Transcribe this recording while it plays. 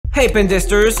Hey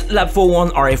Pentesters,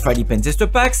 Lab401 RFID Pentester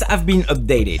Packs have been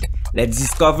updated. Let's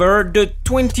discover the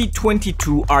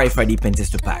 2022 RFID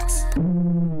Pentester Packs.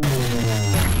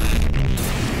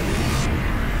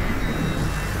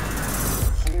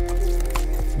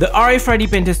 The RFID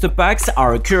Pentester Packs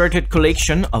are a curated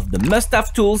collection of the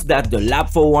must-have tools that the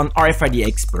Lab401 RFID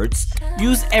Experts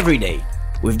use every day.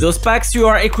 With those packs, you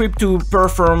are equipped to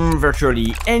perform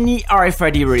virtually any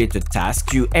RFID-related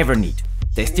task you ever need.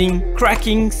 Testing,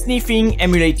 cracking, sniffing,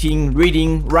 emulating,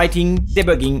 reading, writing,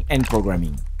 debugging, and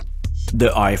programming. The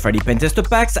RFID Pentester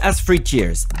Packs has 3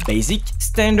 tiers: Basic,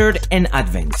 Standard, and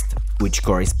Advanced, which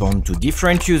correspond to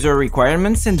different user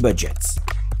requirements and budgets.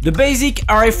 The Basic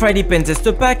RFID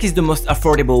Pentester Pack is the most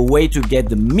affordable way to get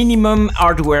the minimum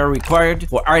hardware required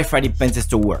for RFID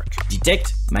Pentester work.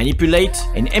 Detect, manipulate,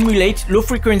 and emulate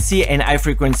low-frequency and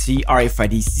high-frequency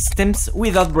RFID systems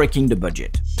without breaking the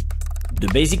budget. The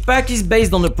Basic Pack is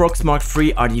based on the Proxmark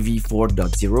 3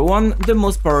 RDV4.01, the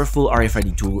most powerful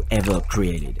RFID tool ever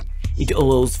created. It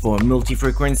allows for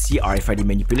multi-frequency RFID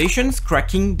manipulations,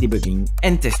 cracking, debugging,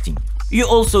 and testing. You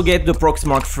also get the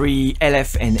Proxmark 3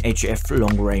 LF and HF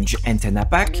long-range antenna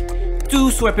pack, 2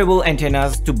 swappable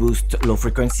antennas to boost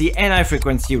low-frequency and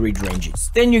high-frequency read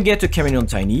ranges. Then you get a Chameleon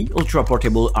Tiny,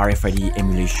 ultra-portable RFID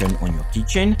emulation on your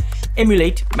keychain,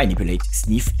 emulate, manipulate,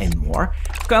 sniff, and more.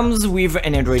 Comes with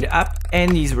an Android app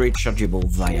and is rechargeable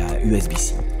via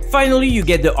USB-C. Finally, you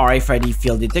get the RFID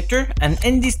field detector, an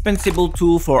indispensable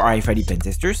tool for RFID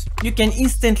pentesters. You can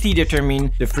instantly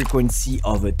determine the frequency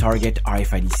of a target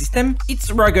RFID system.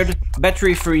 It's rugged,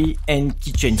 battery-free, and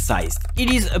keychain-sized. It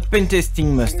is a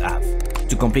pentesting must-have.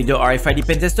 To complete the RFID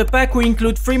Pentester Pack, we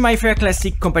include 3 MyFair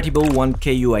Classic compatible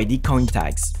 1K UID coin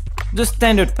tags. The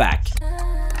Standard Pack.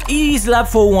 It is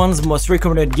Lab401's most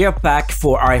recommended gear pack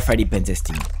for RFID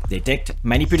pentesting. Detect,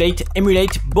 manipulate,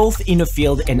 emulate both in the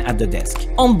field and at the desk,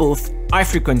 on both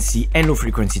high-frequency and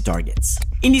low-frequency targets.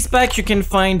 In this pack you can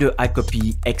find the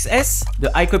iCopy XS. The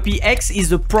iCopy X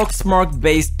is a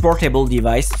Proxmark-based portable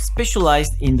device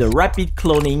specialized in the rapid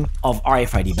cloning of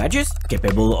RFID badges,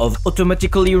 capable of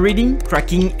automatically reading,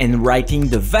 cracking, and writing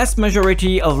the vast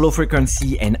majority of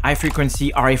low-frequency and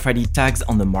high-frequency RFID tags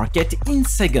on the market in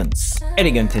seconds.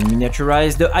 Elegant and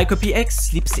miniaturized, the iCopy X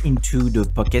slips into the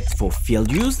pocket for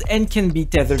field use and can be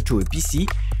tethered to a PC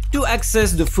to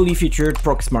access the fully featured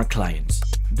Proxmark clients.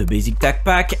 The Basic Tag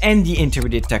Pack and the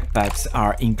Intermediate Tag Packs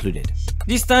are included.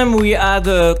 This time we add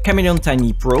a Chameleon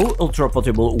Tiny Pro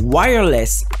ultra-portable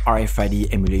wireless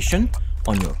RFID emulation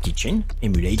on your keychain.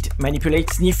 Emulate, manipulate,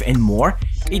 sniff, and more.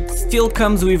 It still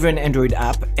comes with an Android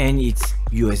app and it's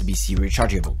USB-C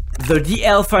rechargeable. The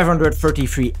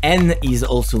DL533N is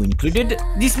also included.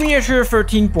 This miniature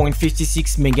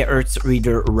 13.56 MHz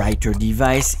reader-writer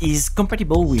device is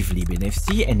compatible with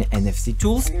libNFC and NFC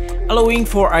tools, allowing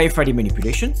for RFID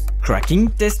manipulations,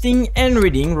 cracking, testing, and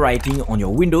reading, writing on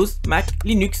your Windows, Mac,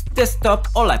 Linux, desktop,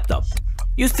 or laptop.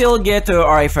 You still get a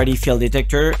RFID field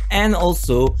detector and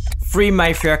also 3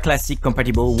 MyFair Classic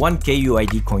compatible 1K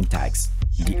UID coin tags.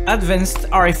 The Advanced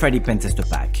RFID Pentester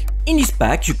Pack. In this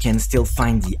pack you can still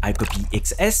find the iCopy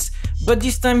XS, but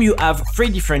this time you have 3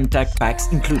 different tag packs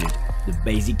included: the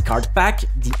Basic Card Pack,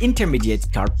 the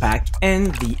Intermediate Card Pack,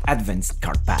 and the Advanced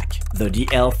Card Pack. The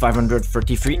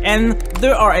DL533N,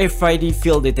 the RFID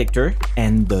field detector,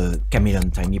 and the Chameleon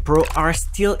Tiny Pro are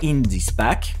still in this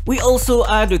pack. We also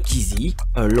add a KeyZ,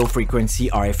 a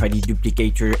low-frequency RFID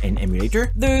duplicator and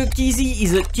emulator. The KeyZ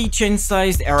is a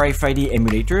keychain-sized RFID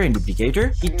emulator and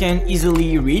duplicator. It can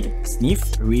easily read,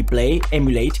 sniff, replay,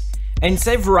 emulate, and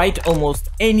save-write almost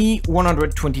any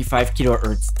 125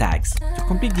 kHz tags. To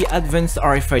complete the Advanced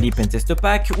RFID Pentester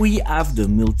Pack, we have the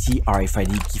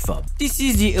Multi-RFID Key Fob. This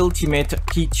is the ultimate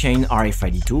keychain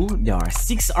RFID tool. There are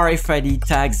 6 RFID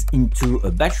tags into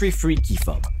a battery-free key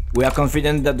fob. We are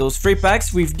confident that those 3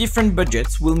 packs with different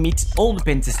budgets will meet all the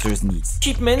pentesters' needs.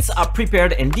 Shipments are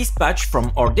prepared and dispatched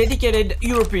from our dedicated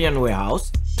European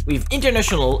warehouse, with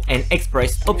international and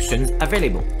express options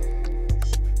available.